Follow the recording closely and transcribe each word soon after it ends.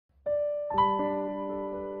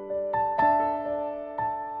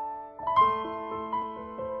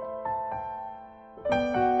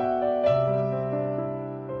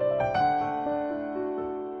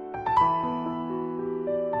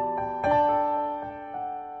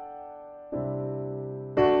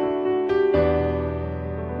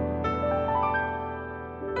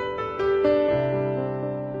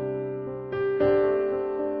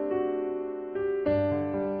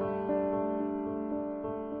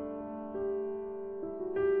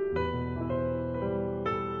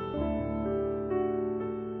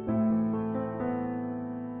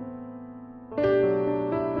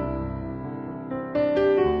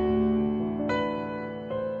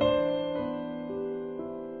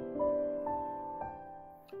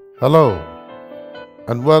Hello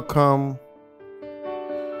and welcome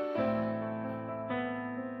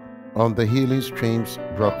on the Healing Streams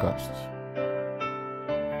broadcast.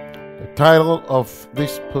 The title of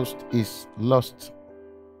this post is Lost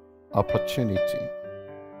Opportunity.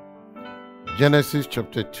 Genesis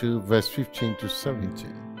chapter 2 verse 15 to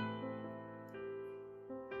 17.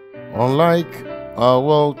 Unlike our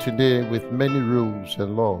world today with many rules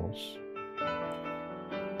and laws,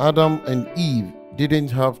 Adam and Eve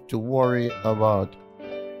didn't have to worry about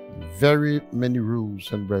very many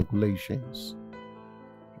rules and regulations.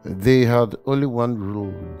 They had only one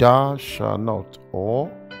rule: thou shalt not,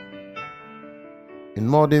 or in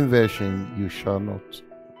modern version, you shall not,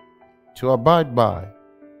 to abide by.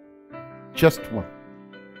 Just one.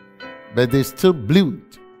 But they still blew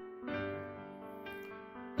it.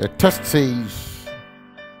 The text says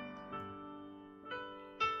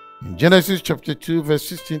in Genesis chapter 2 verse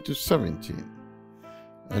 16 to 17,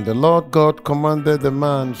 and the Lord God commanded the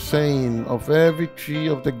man, saying, of every tree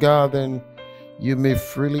of the garden you may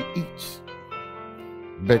freely eat,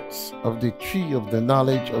 but of the tree of the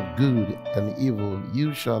knowledge of good and evil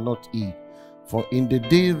you shall not eat, for in the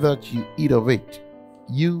day that you eat of it,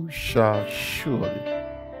 you shall surely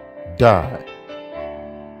die.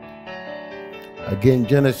 Again,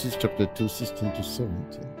 Genesis chapter 2, 16 to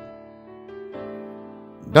 17.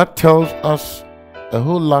 That tells us a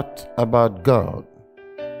whole lot about God.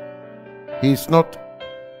 He's not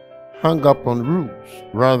hung up on rules.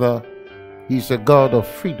 Rather, he's a God of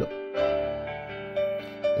freedom.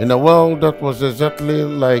 In a world that was exactly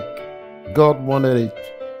like God wanted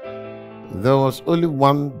it, there was only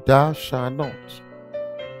one thou shalt not.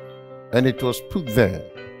 And it was put there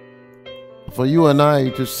for you and I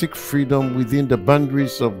to seek freedom within the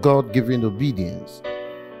boundaries of God-given obedience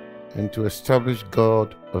and to establish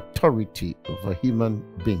God's authority over human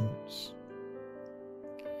beings.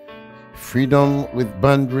 Freedom with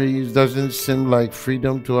boundaries doesn't seem like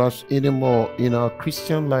freedom to us anymore in our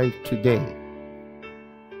Christian life today.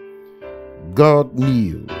 God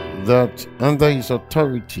knew that under his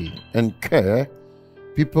authority and care,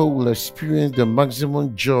 people will experience the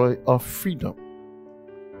maximum joy of freedom.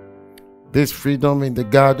 This freedom in the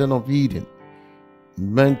Garden of Eden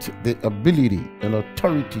meant the ability and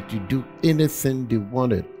authority to do anything they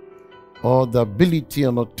wanted, or the ability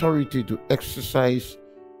and authority to exercise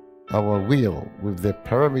our will with the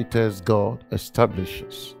parameters God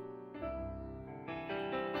establishes.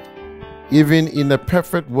 Even in a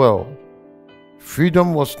perfect world,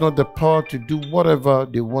 freedom was not the power to do whatever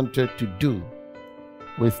they wanted to do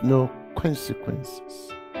with no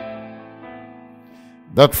consequences.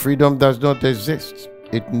 That freedom does not exist.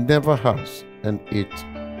 It never has, and it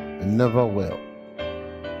never will.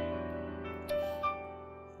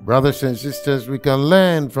 Brothers and sisters, we can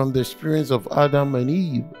learn from the experience of Adam and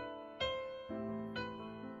Eve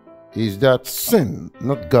is that sin,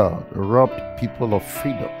 not God, robbed people of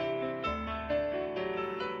freedom.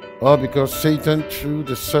 All because Satan threw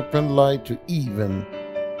the serpent lie to Eve and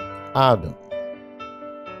Adam.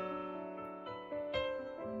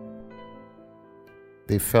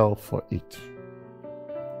 They fell for it.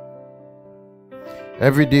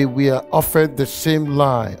 Every day we are offered the same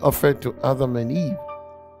lie offered to Adam and Eve.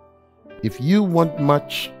 If you want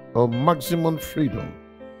much or maximum freedom,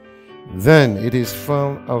 then it is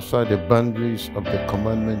found outside the boundaries of the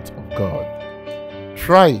commandment of God.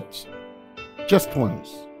 Try it just once,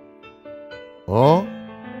 or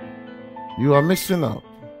you are missing out.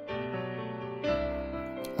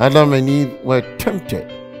 Adam and Eve were tempted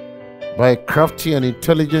by a crafty and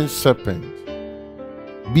intelligent serpent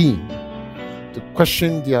being to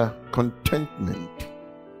question their contentment.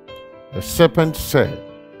 The serpent said,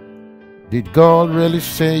 did God really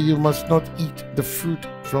say you must not eat the fruit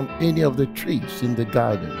from any of the trees in the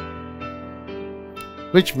garden?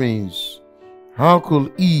 Which means, how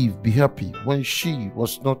could Eve be happy when she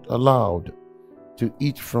was not allowed to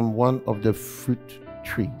eat from one of the fruit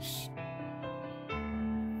trees?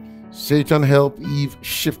 Satan helped Eve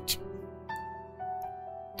shift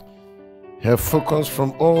her focus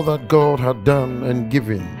from all that God had done and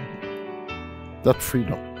given, that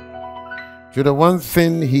freedom, to the one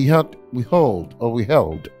thing he had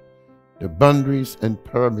withheld, the boundaries and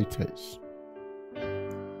parameters.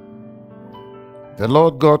 The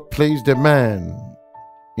Lord God placed the man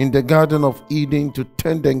in the Garden of Eden to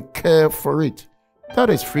tend and care for it. That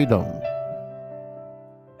is freedom.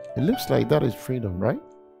 It looks like that is freedom, right?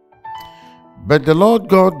 But the Lord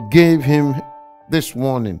God gave him this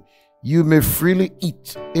warning: you may freely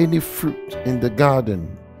eat any fruit in the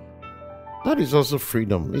garden. That is also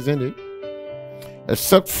freedom, isn't it?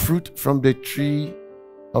 Except fruit from the tree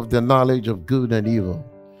of the knowledge of good and evil.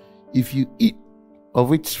 if you eat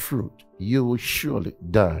of its fruit, you will surely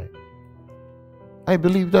die. I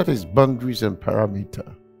believe that is boundaries and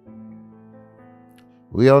parameter.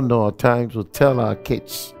 We all know at times we tell our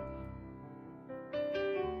kids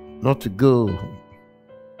not to go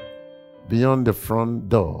beyond the front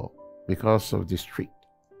door because of the street.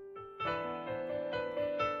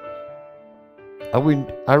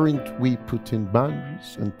 Aren't we putting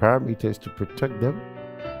boundaries and parameters to protect them?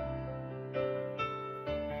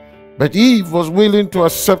 But Eve was willing to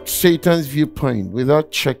accept Satan's viewpoint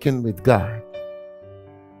without checking with God.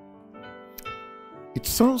 It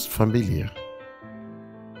sounds familiar.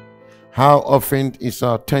 How often is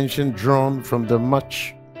our attention drawn from the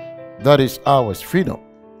much that is ours, freedom,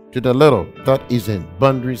 to the little that isn't,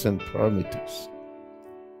 boundaries and parameters?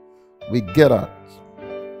 We get that.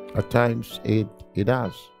 At times it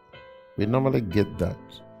does. We normally get that.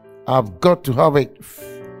 I've got to have a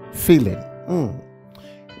feeling.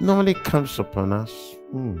 It normally comes upon us.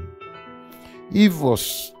 Eve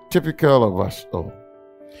was typical of us all.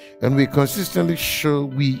 And we consistently show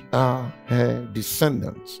we are her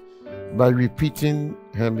descendants by repeating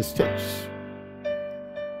her mistakes.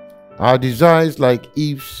 Our desires, like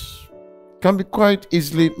Eve's, can be quite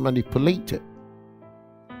easily manipulated.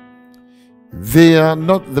 They are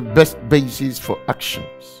not the best basis for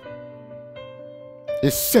actions.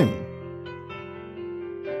 It's sin,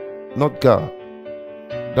 not God,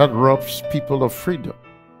 that robs people of freedom.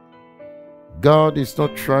 God is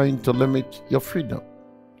not trying to limit your freedom.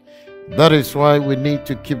 That is why we need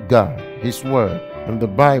to keep God, His Word, and the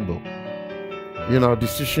Bible in our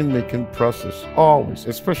decision-making process, always,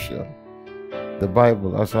 especially the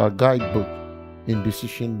Bible as our guidebook in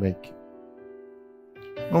decision-making.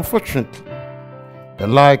 Unfortunately, the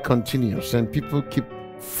lie continues and people keep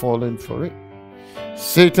falling for it.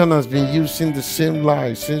 Satan has been using the same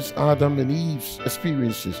lie since Adam and Eve's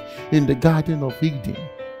experiences in the Garden of Eden.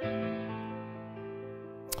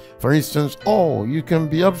 For instance, you can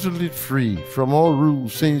be absolutely free from all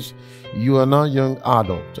rules since you are now a young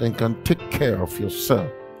adult and can take care of yourself.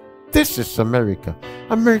 This is America.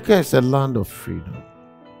 America is a land of freedom.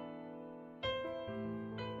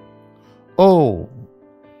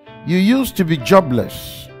 You used to be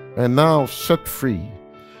jobless and now set free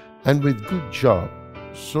and with good job,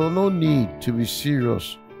 so no need to be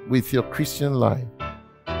serious with your Christian life.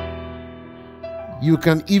 You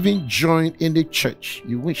can even join in the church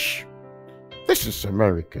you wish. This is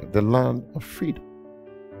America, the land of freedom.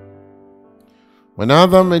 When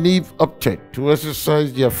Adam and Eve opted to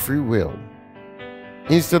exercise their free will,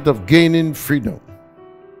 instead of gaining freedom,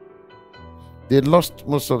 they lost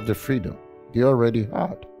most of the freedom they already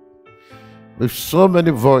had. With so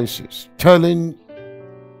many voices telling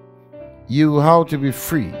you how to be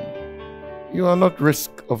free, you are not at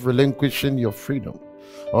risk of relinquishing your freedom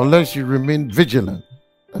unless you remain vigilant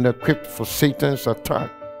and equipped for Satan's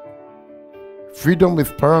attack. Freedom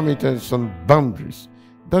with parameters and boundaries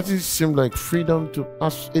doesn't seem like freedom to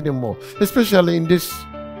us anymore, especially in this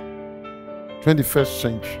 21st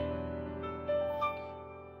century.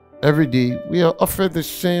 Every day we are offered the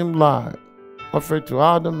same lie offered to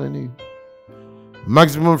Adam and Eve.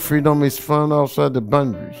 Maximum freedom is found outside the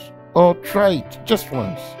boundaries. Or try it just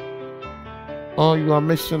once, or you are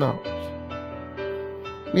missing out.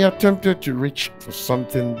 We are tempted to reach for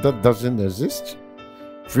something that doesn't exist.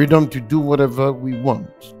 Freedom to do whatever we want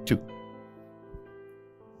to,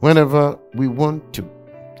 whenever we want to,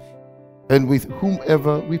 and with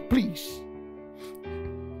whomever we please,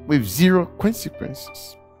 with zero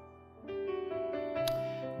consequences.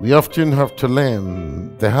 We often have to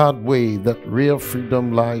learn the hard way that real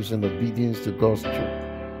freedom lies in obedience to God's truth.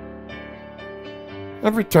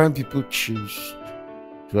 Every time people choose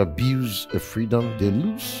to abuse a freedom, they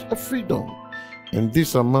lose a freedom, and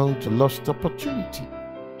this amounts to lost opportunity.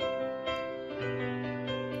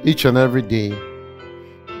 Each and every day,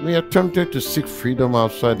 we are tempted to seek freedom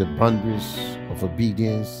outside the boundaries of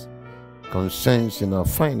obedience, concerns in our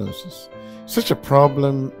finances. Such a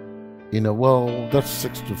problem in a world that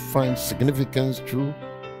seeks to find significance through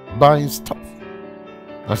buying stuff.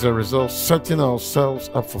 As a result, setting ourselves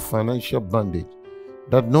up for financial bondage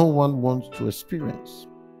that no one wants to experience.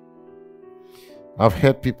 I've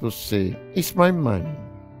heard people say, it's my money,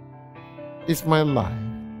 it's my life.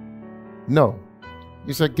 No,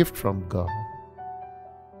 it's a gift from God.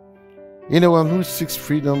 Anyone who seeks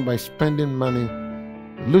freedom by spending money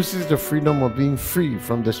loses the freedom of being free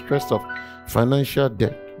from the stress of financial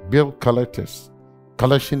debt, bill collectors,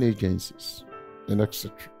 collection agencies, and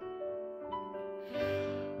etc.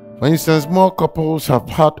 For instance, more couples have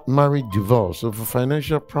had marriage divorce over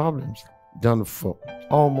financial problems than for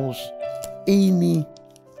almost any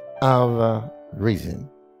other reason.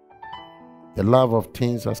 The love of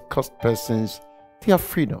things has cost persons their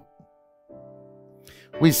freedom.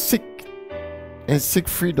 We seek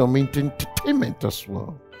freedom in entertainment as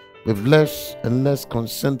well, with less and less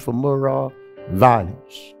concern for moral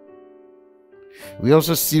values. We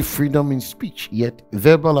also see freedom in speech, yet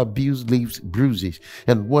verbal abuse leaves bruises,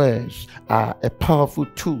 and words are a powerful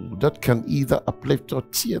tool that can either uplift or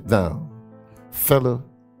tear down fellow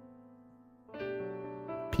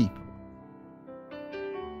people.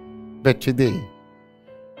 But today,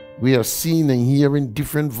 we are seeing and hearing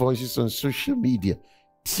different voices on social media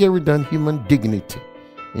tearing down human dignity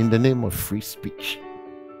in the name of free speech.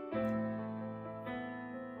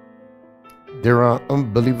 There are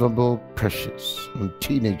unbelievable pressures on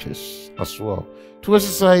teenagers as well to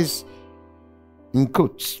exercise, in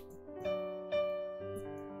quotes,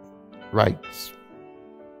 rights,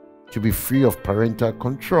 to be free of parental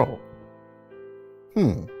control.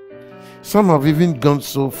 Some have even gone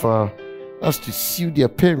so far as to sue their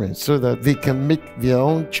parents so that they can make their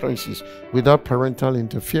own choices without parental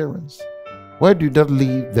interference. Where do that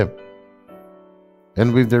leave them?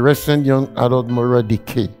 And with the recent young adult moral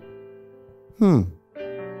decay,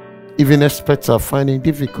 even experts are finding it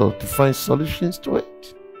difficult to find solutions to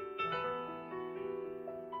it.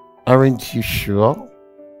 Aren't you sure?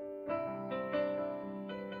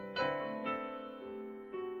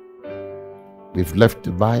 We've left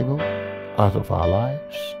the Bible out of our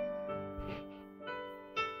lives.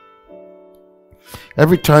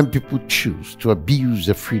 Every time people choose to abuse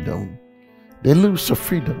their freedom, they lose their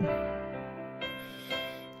freedom.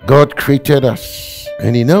 God created us,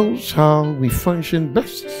 and He knows how we function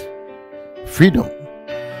best. Freedom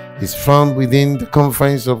is found within the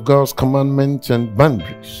confines of God's commandments and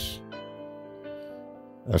boundaries.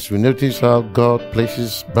 As we notice how God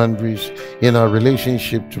places boundaries in our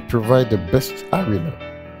relationship to provide the best arena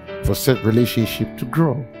for said relationship to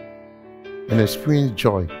grow and experience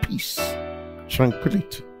joy, peace,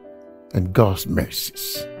 tranquility, and God's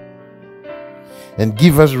mercies, and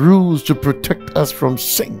give us rules to protect us from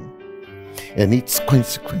sin and its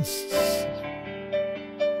consequences.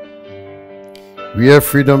 Real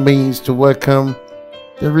freedom means to welcome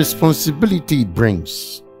the responsibility it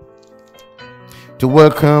brings, to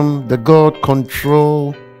welcome the God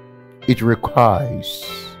control it requires,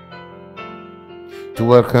 to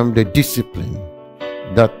welcome the discipline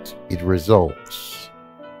that it results,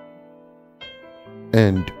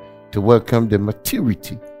 and to welcome the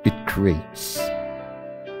maturity it creates.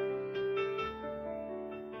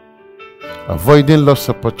 Avoiding lost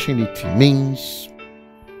opportunity means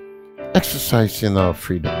exercising our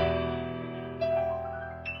freedom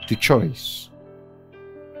to choice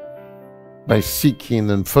by seeking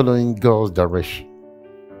and following God's direction.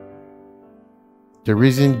 The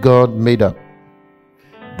reason God made up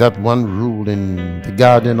that one rule in the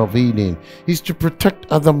Garden of Eden is to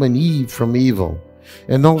protect Adam and Eve from evil,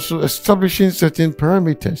 and also establishing certain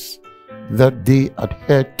parameters that they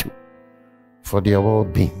adhere to for their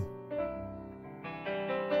well-being,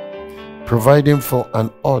 providing for an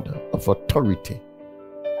order of authority,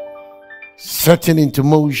 setting into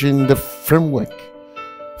motion the framework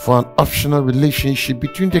for an optional relationship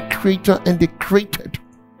between the Creator and the created.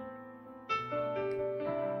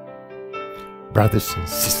 Brothers and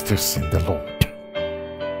sisters in the Lord,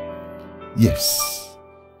 yes,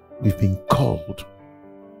 we've been called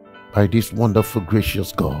by this wonderful,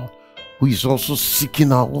 gracious God who is also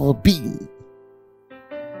seeking our well-being.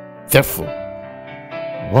 Therefore,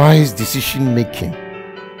 wise decision making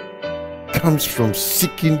comes from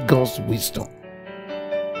seeking God's wisdom.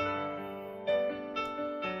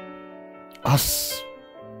 As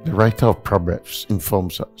the writer of Proverbs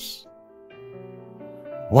informs us,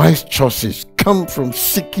 wise choices come from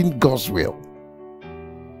seeking God's will.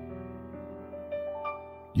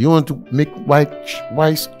 You want to make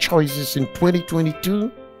wise choices in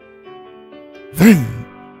 2022? Then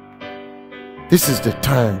this is the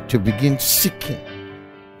time to begin seeking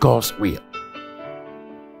God's will.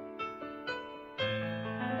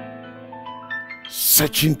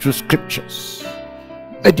 Searching through scriptures,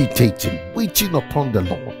 meditating, waiting upon the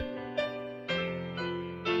Lord,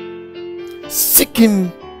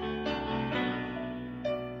 seeking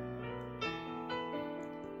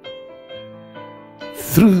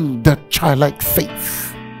through that childlike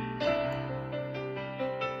faith,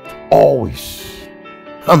 always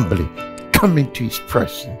humbly coming to His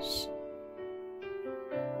presence.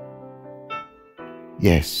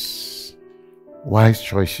 Yes, wise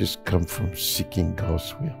choices come from seeking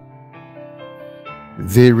God's will.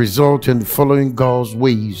 They result in following God's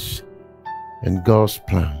ways and God's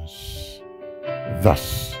plans.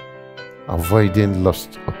 Thus, avoiding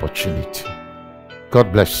lost opportunity.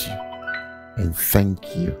 God bless you, and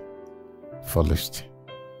thank you for listening.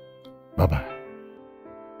 Bye-bye.